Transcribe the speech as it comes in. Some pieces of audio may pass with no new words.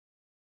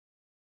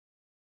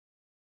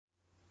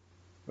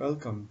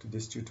Welcome to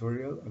this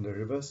tutorial on the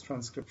reverse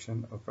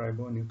transcription of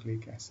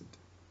ribonucleic acid.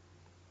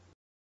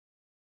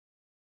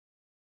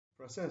 The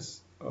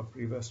process of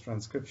reverse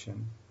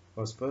transcription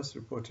was first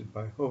reported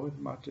by Howard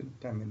Martin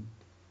Tamin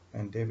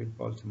and David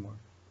Baltimore.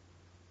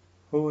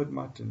 Howard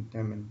Martin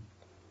Tamin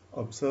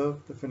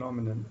observed the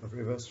phenomenon of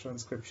reverse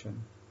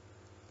transcription,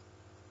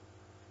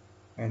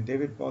 and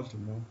David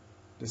Baltimore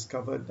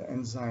discovered the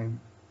enzyme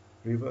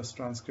reverse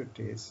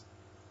transcriptase,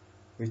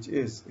 which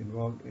is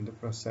involved in the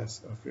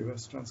process of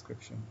reverse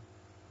transcription.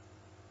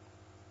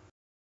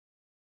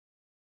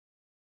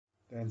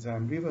 The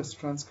enzyme reverse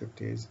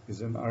transcriptase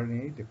is an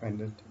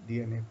RNA-dependent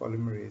DNA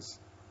polymerase,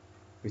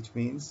 which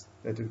means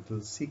that it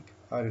will seek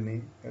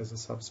RNA as a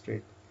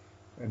substrate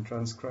and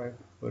transcribe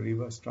or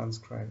reverse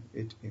transcribe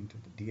it into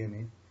the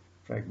DNA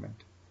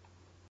fragment.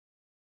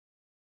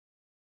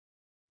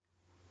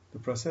 The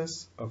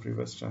process of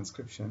reverse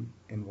transcription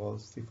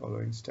involves the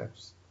following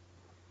steps: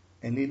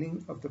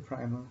 annealing of the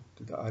primer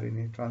to the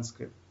RNA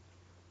transcript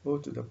or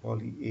to the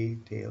poly A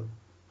tail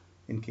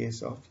in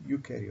case of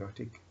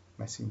eukaryotic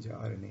messenger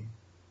RNA,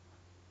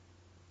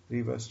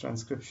 reverse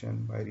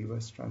transcription by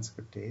reverse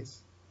transcriptase,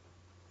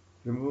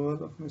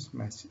 removal of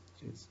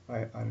mismatches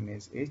by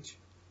RNase H,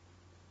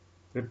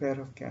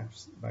 repair of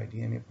gaps by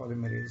DNA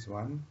polymerase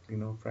I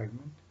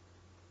clinofragment,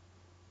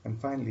 and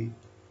finally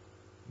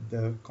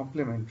the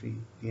complementary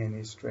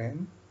DNA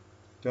strand,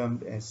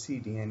 termed as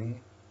cDNA,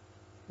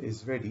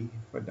 is ready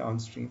for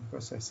downstream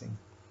processing.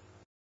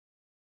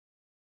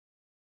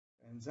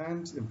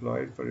 Enzymes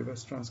employed for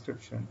reverse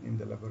transcription in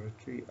the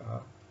laboratory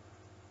are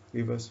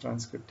reverse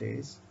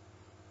transcriptase,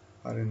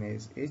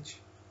 RNase H,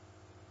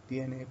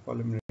 DNA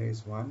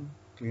polymerase I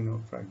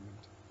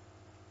clinofragment.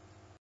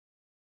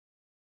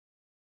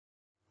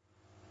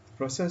 The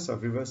process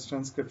of reverse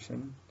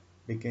transcription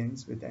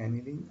begins with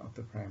annealing of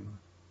the primer.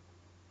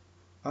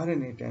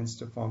 RNA tends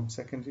to form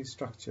secondary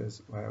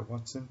structures via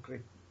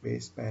Watson-Crick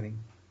base pairing.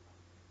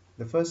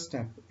 The first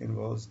step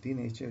involves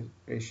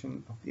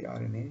denaturation of the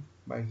RNA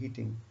by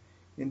heating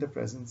in the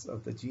presence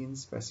of the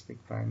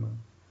gene-specific primer,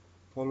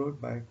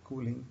 followed by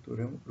cooling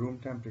to room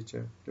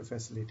temperature to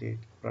facilitate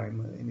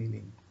primer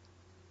annealing.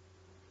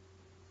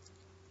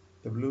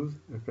 The blue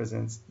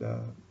represents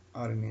the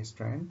RNA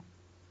strand.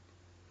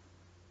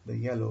 The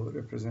yellow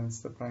represents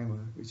the primer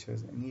which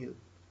has annealed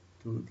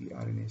to the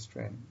RNA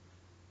strand.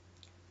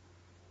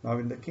 Now,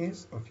 in the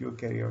case of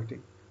eukaryotic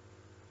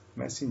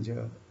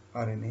messenger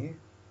RNA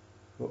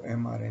or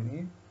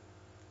mRNA,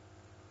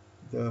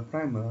 the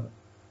primer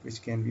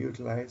which can be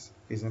utilized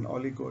is an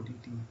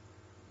oligo-DT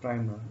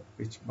primer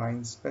which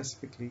binds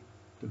specifically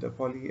to the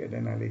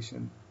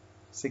polyadenylation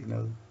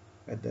signal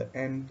at the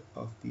end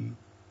of the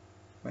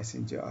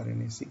messenger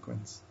RNA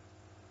sequence.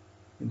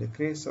 In the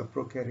case of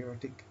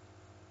prokaryotic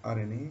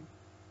RNA,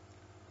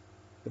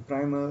 the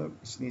primer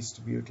which needs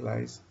to be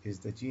utilized is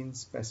the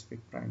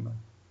gene-specific primer.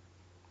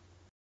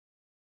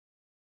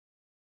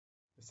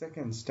 The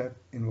second step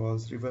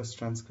involves reverse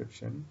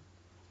transcription,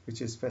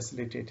 which is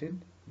facilitated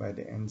by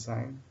the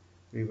enzyme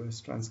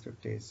reverse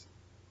transcriptase.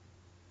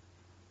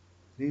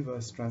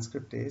 Reverse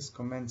transcriptase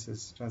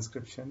commences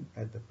transcription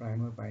at the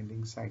primer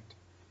binding site.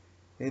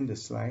 In the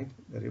slide,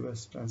 the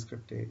reverse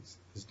transcriptase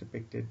is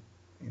depicted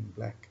in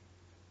black.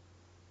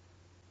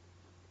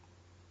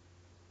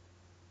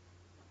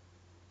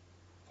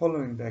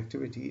 Following the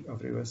activity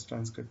of reverse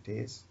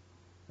transcriptase,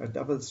 a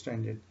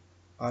double-stranded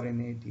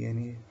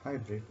RNA-DNA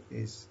hybrid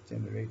is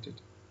generated.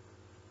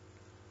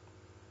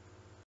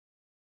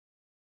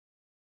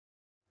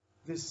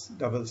 This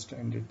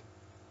double-stranded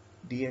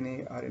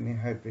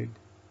DNA-RNA hybrid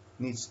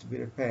needs to be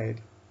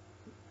repaired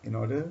in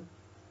order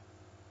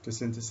to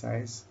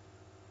synthesize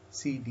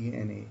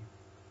cDNA.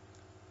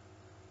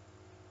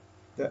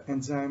 The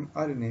enzyme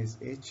RNase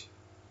H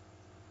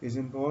is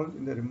involved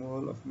in the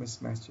removal of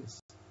mismatches.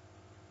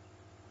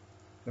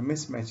 The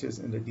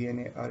mismatches in the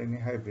DNA-RNA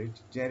hybrid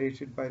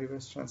generated by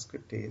reverse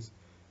transcriptase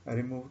are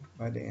removed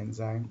by the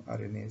enzyme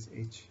RNase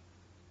H.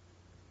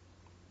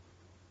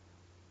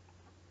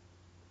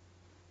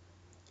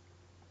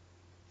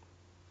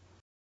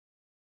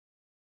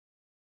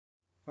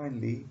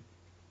 Finally,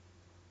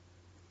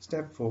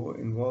 step 4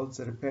 involves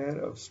the repair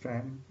of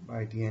strand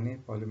by DNA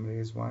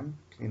polymerase I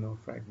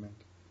clinofragment.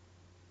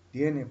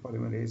 DNA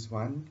polymerase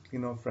I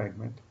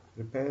clinofragment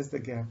repairs the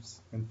gaps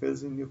and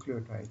fills in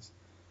nucleotides,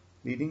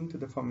 leading to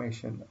the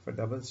formation of a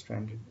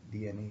double-stranded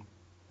DNA.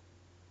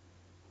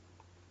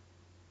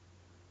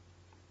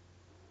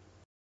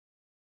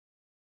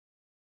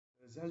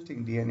 The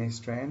resulting DNA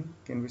strand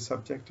can be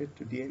subjected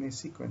to DNA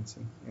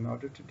sequencing in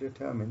order to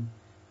determine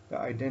the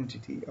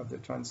identity of the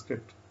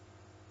transcript.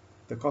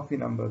 The copy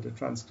number of the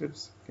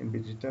transcripts can be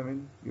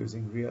determined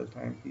using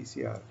real-time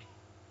PCR.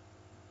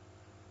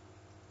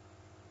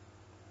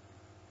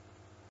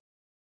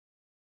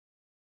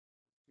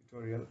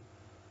 Tutorial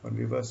on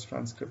reverse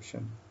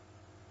transcription.